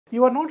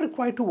You are not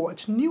required to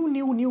watch new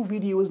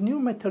videos, new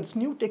methods,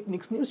 new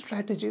techniques, new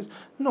strategies.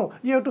 No,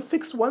 you have to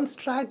fix one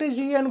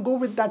strategy and go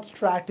with that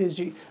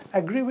strategy.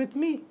 Agree with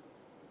me?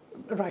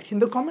 Write in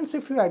the comments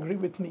if you agree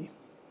with me.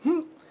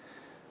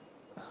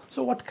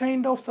 So what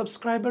kind of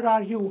subscriber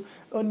are you?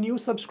 A new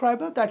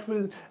subscriber that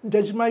will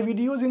judge my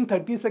videos in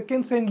 30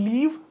 seconds and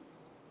leave?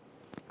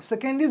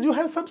 Second is you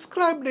have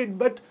subscribed it,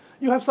 but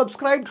you have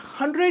subscribed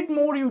 100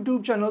 more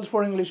YouTube channels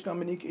for English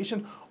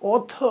communication.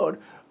 Or third,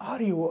 are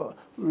you a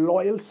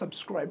loyal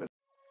subscriber?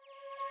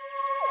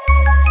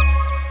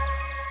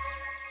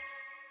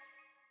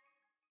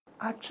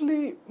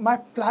 Actually, my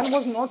plan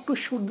was not to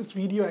shoot this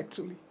video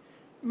actually.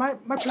 My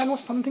plan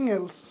was something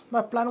else.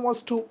 My plan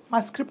was to, my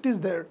script is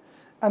there.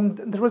 And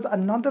there was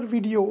another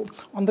video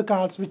on the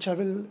cards which I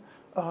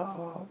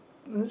will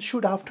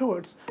shoot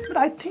afterwards. But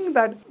I think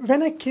that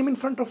when I came in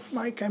front of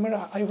my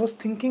camera, I was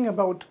thinking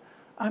about,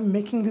 I'm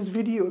making these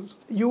videos.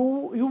 You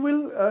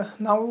will,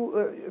 now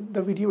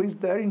the video is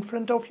there in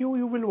front of you,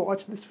 you will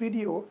watch this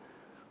video.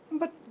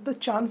 But the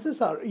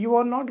chances are you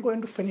are not going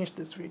to finish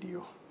this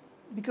video.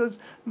 Because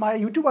my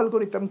YouTube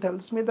algorithm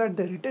tells me that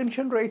the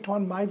retention rate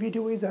on my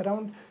video is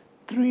around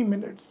 3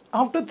 minutes.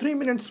 After 3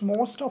 minutes,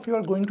 most of you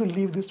are going to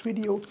leave this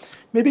video.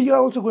 Maybe you are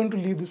also going to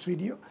leave this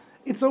video.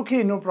 It's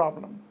okay, no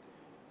problem.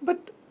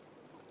 But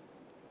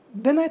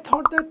then I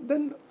thought that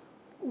then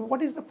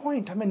what is the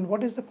point? I mean,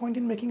 what is the point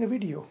in making a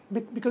video?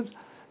 Because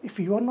if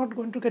you are not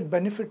going to get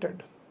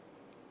benefited,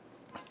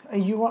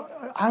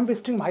 I'm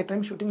wasting my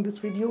time shooting this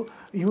video,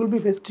 you will be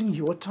wasting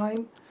your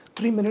time,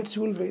 3 minutes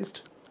you will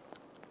waste.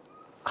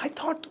 I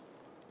thought,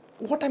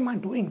 what am I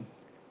doing?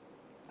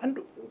 And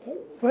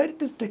where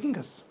it is taking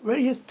us, where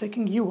it is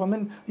taking you. I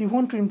mean, you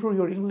want to improve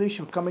your English,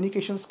 your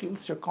communication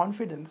skills, your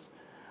confidence,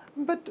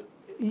 but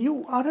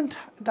you aren't,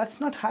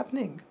 that's not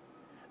happening.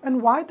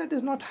 And why that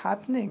is not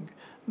happening?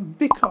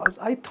 Because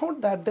I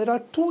thought that there are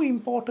two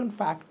important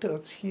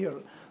factors here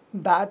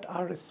that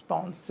are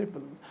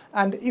responsible.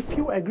 And if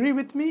you agree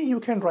with me, you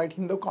can write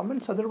in the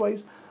comments.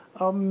 Otherwise,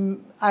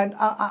 and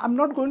I'm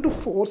not going to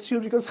force you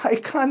because I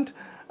can't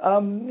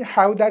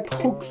have that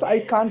hooks. I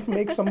can't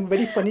make some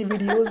very funny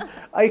videos.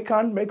 I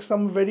can't make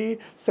some very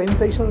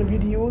sensational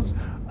videos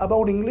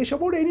about English,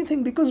 about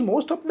anything, because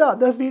most of the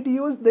other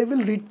videos, they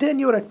will retain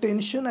your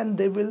attention and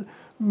they will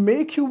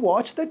make you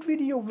watch that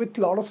video with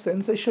a lot of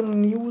sensational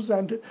news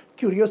and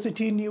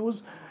curiosity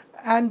news,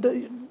 and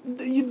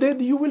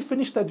you will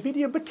finish that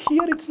video. But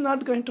here it's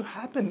not going to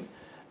happen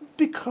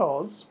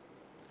because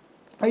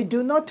I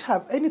do not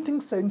have anything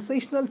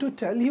sensational to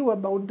tell you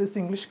about this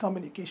English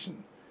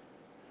communication.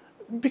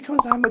 Because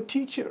I'm a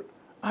teacher,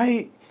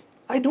 I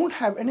don't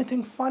have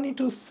anything funny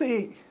to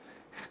say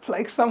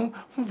like some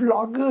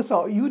vloggers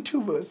or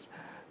YouTubers.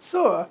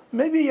 So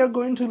maybe you're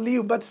going to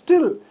leave, but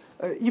still,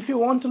 if you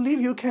want to leave,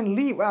 you can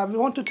leave. I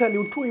want to tell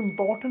you two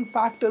important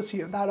factors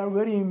here that are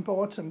very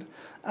important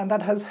and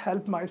that has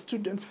helped my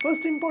students.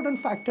 First important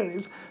factor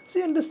is,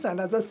 see, understand,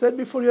 as I said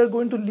before, you're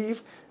going to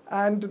leave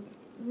and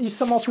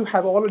some of you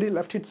have already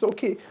left, it's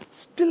okay.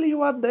 Still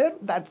you are there,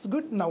 that's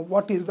good. Now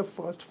what is the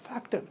first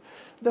factor?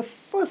 The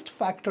first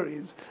factor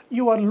is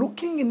you are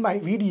looking in my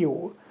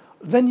video.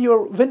 When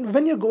you're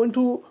going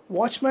to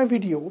watch my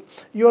video,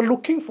 you are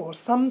looking for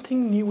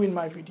something new in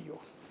my video.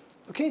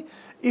 Okay?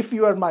 If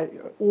you are my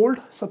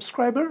old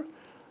subscriber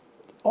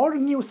or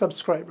new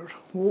subscriber,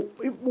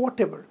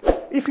 whatever.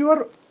 If you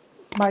are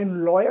my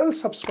loyal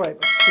subscriber,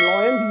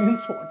 loyal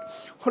means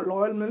what?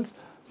 Loyal means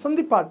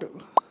Sandeep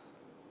Patil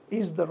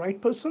is the right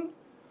person.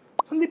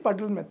 Sandeep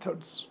Patil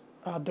methods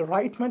are the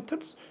right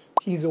methods.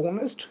 He is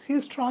honest, he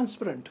is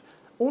transparent.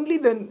 Only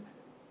then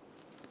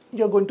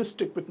you're going to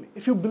stick with me,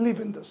 if you believe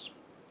in this.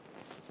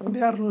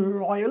 They are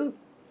loyal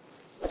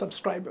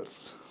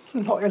subscribers,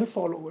 loyal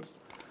followers.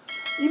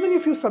 Even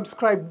if you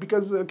subscribe,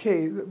 because,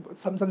 okay,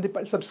 some Sandeep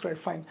Patil subscribe,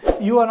 fine.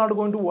 You are not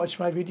going to watch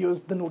my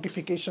videos, the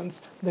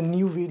notifications, the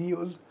new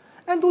videos.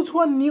 And those who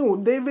are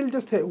new, they will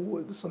just say, who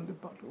is Sandeep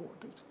Patil,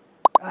 what is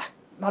it?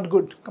 Not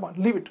good, come on,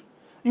 leave it.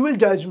 You will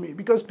judge me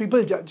because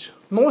people judge.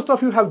 Most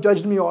of you have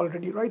judged me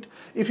already, right?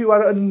 If you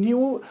are a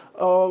new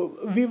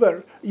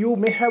viewer, you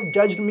may have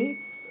judged me.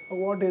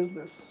 What is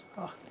this?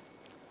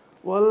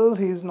 Well,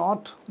 he's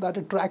not that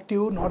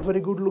attractive, not very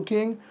good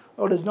looking,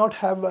 or does not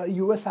have a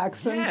US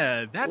accent.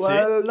 Yeah, that's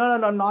it. Well,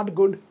 no, not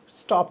good.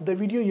 Stop the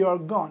video, you are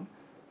gone.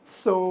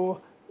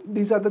 So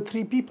these are the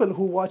three people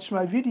who watch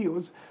my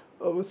videos.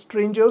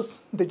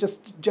 Strangers, they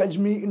just judge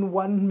me in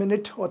 1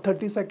 minute or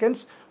 30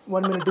 seconds.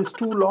 1 minute is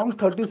too long,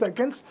 30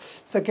 seconds.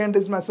 Second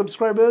is my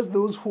subscribers,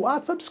 those who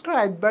are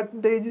subscribed, but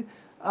they,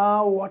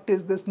 what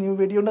is this new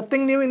video?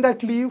 Nothing new in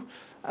that, leave.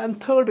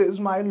 And third is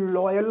my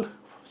loyal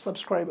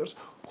subscribers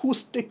who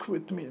stick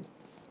with me,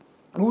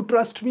 who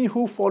trust me,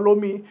 who follow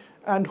me,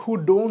 and who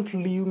don't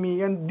leave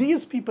me. And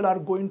these people are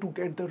going to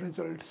get the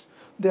results.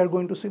 They are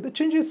going to see the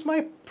change. It's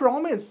my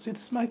promise,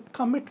 it's my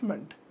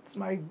commitment, it's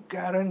my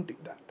guarantee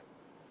that.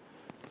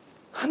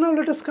 Now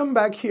let us come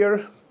back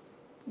here.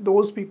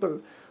 Those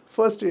people,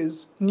 first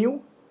is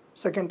new,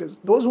 second is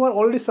those who are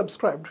already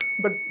subscribed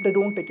but they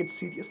don't take it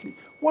seriously.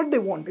 What they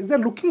want is they're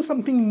looking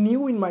something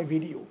new in my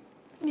video.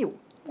 New.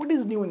 What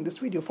is new in this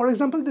video? For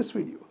example, this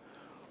video.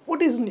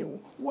 What is new?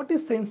 What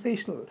is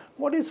sensational?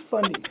 What is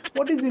funny?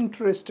 What is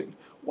interesting?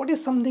 What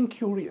is something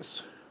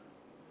curious?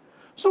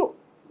 So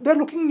they're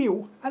looking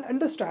new, and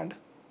understand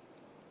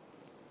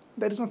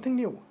there is nothing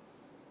new.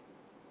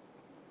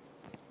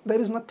 There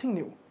is nothing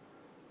new.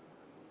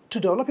 To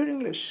develop your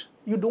English,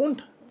 you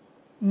don't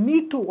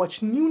need to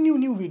watch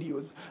new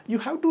videos. You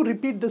have to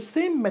repeat the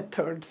same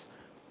methods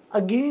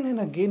again and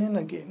again and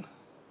again.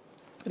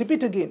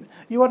 Repeat again.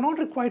 You are not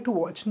required to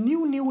watch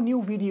new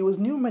videos,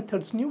 new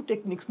methods, new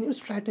techniques, new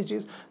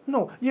strategies.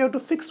 No, you have to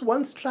fix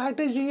one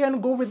strategy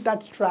and go with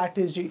that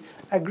strategy.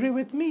 Agree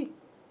with me?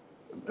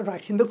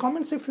 Write in the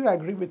comments if you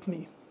agree with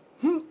me.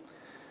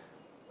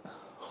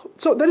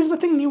 So there is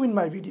nothing new in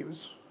my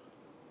videos.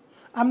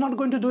 I'm not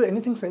going to do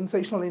anything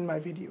sensational in my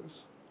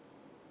videos.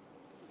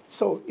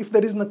 So if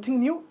there is nothing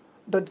new,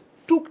 the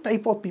two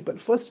type of people.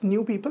 First,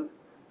 new people,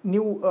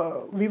 new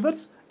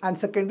viewers, and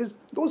second is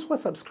those who are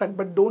subscribed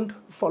but don't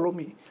follow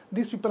me.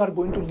 These people are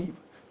going to leave.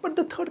 But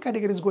the third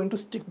category is going to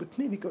stick with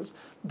me because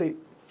they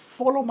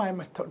follow my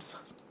methods.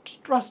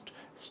 Trust,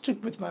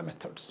 stick with my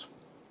methods.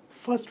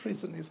 First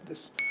reason is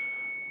this.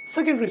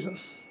 Second reason,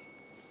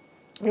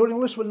 your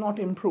English will not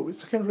improve.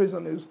 Second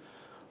reason is,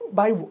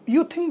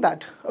 you think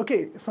that,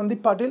 okay,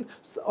 Sandeep Patil,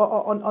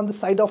 on the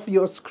side of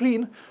your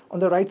screen, on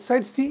the right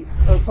side, see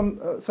some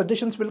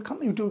suggestions will come.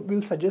 YouTube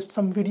will suggest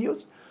some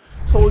videos.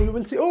 So you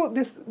will see, oh,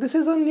 this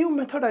is a new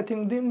method, I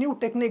think, the new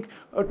technique,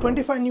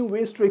 25 new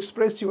ways to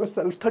express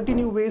yourself, 30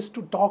 new ways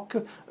to talk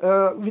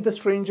with a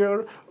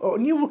stranger,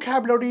 new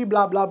vocabulary,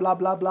 blah, blah, blah,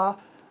 blah, blah.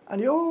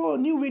 And, oh,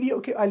 new video,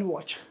 okay, I'll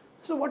watch.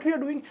 So what we are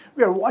doing,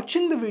 we are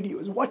watching the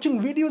videos,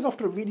 watching videos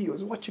after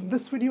videos, watching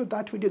this video,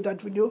 that video, that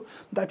video,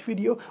 that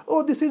video.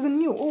 Oh, this is a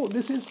new, oh,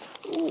 this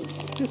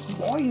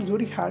boy is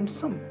very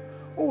handsome.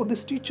 Oh,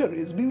 this teacher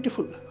is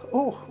beautiful.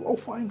 Oh,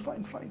 fine.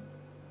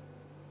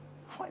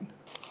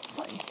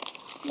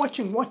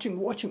 Watching,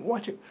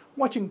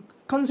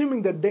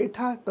 consuming the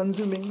data,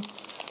 consuming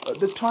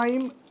the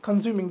time,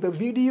 consuming the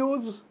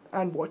videos,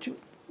 and watching.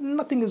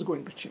 Nothing is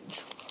going to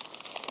change.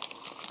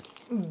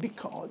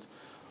 Because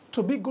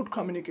to be a good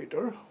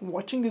communicator,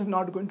 watching is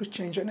not going to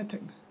change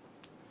anything.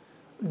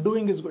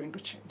 Doing is going to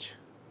change.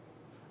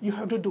 You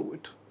have to do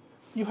it.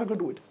 You have to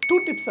do it.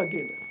 Two tips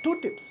again. Two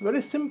tips,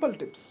 very simple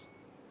tips.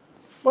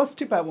 First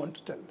tip I want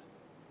to tell.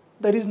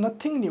 There is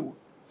nothing new.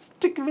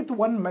 Stick with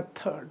one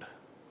method.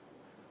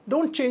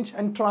 Don't change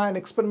and try and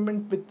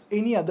experiment with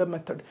any other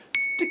method.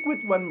 Stick with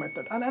one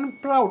method. And I'm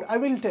proud, I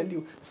will tell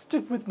you,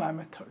 stick with my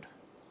method.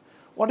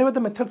 Whatever the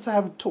methods I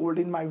have told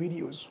in my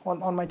videos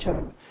on my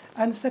channel.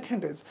 And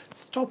second is,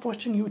 stop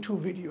watching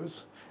YouTube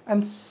videos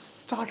and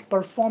start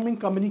performing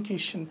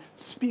communication,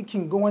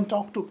 speaking, go and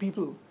talk to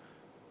people.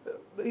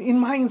 In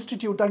my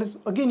institute, that is,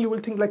 again, you will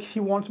think like he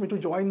wants me to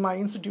join my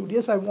institute.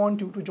 Yes, I want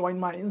you to join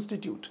my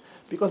institute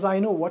because I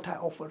know what I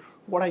offer,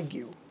 what I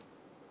give.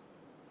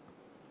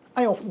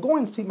 Go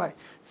and see my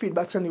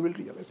feedbacks and you will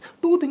realize.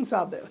 Two things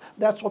are there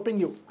that are stopping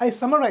you. I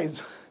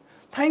summarize.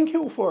 Thank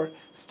you for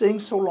staying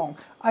so long.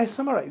 I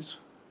summarize.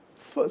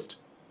 First,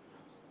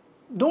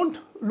 don't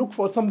look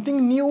for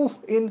something new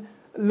in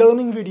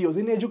learning videos,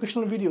 in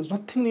educational videos.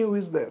 Nothing new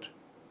is there.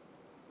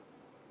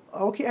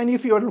 Okay, and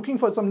if you are looking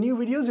for some new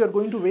videos, you are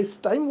going to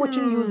waste time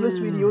watching useless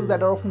videos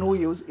that are of no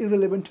use,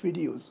 irrelevant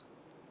videos.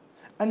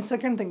 And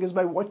second thing is,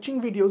 by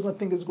watching videos,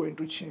 nothing is going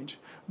to change.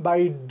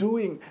 By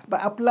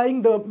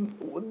applying the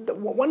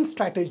one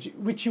strategy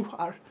which you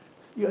are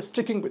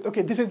sticking with.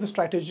 Okay, this is the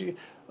strategy.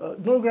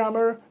 No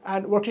grammar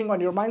and working on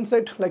your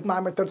mindset, like my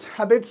methods,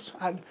 habits,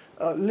 and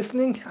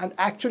listening, and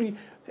actually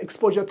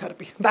exposure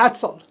therapy.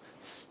 That's all.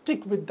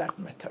 Stick with that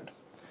method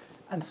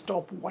and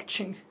stop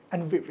watching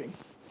and viewing.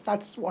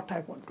 That's what I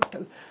want to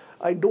tell.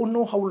 I don't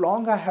know how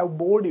long I have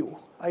bored you.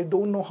 I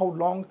don't know how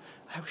long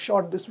I have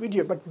shot this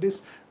video, but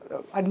this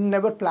I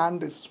never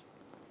planned this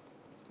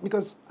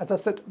because, as I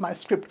said, my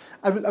script,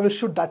 I will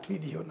shoot that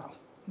video now.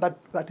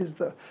 That is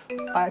the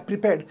I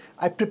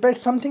prepared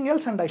something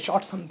else and I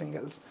shot something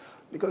else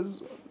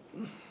because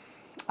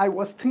I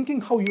was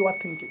thinking how you are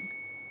thinking.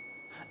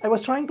 I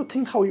was trying to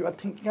think how you are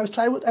thinking. I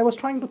was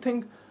trying to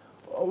think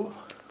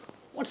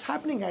what's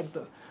happening at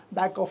the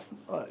back of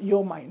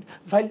your mind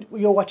while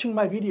you're watching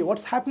my video.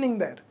 What's happening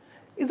there?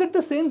 Is it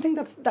the same thing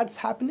that's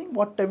happening?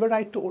 Whatever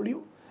I told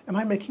you. Am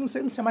I making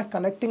sense? Am I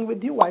connecting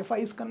with you? Wi-Fi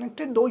is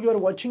connected, though you're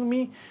watching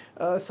me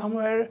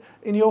somewhere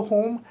in your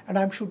home and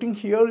I'm shooting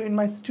here in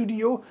my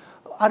studio.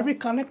 Are we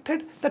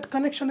connected? That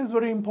connection is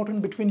very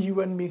important between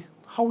you and me.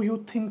 How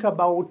you think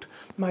about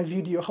my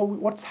video,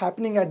 what's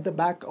happening at the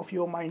back of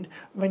your mind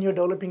when you're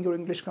developing your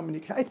English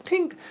communication. I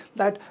think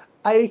that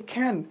I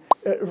can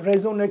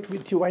resonate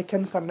with you, I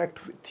can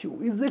connect with you.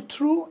 Is it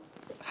true?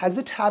 Has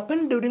it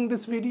happened during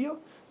this video?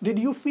 Did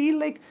you feel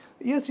like,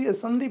 yes,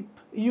 Sandeep,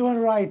 you are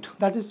right,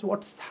 that is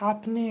what's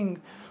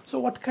happening. So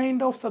what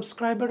kind of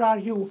subscriber are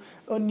you?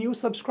 A new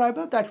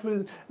subscriber that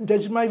will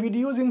judge my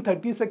videos in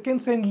 30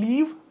 seconds and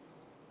leave?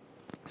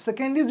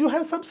 Second is you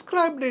have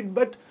subscribed it,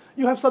 but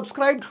you have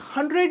subscribed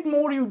 100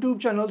 more YouTube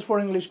channels for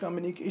English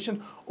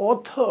communication.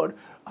 Or third,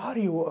 are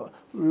you a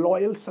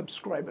loyal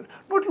subscriber?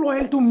 Not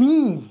loyal to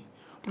me,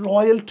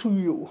 loyal to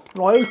you,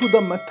 loyal to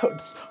the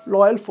methods,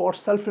 loyal for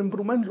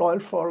self-improvement, loyal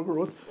for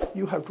growth.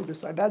 You have to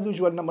decide. As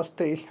usual,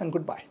 namaste and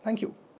goodbye. Thank you.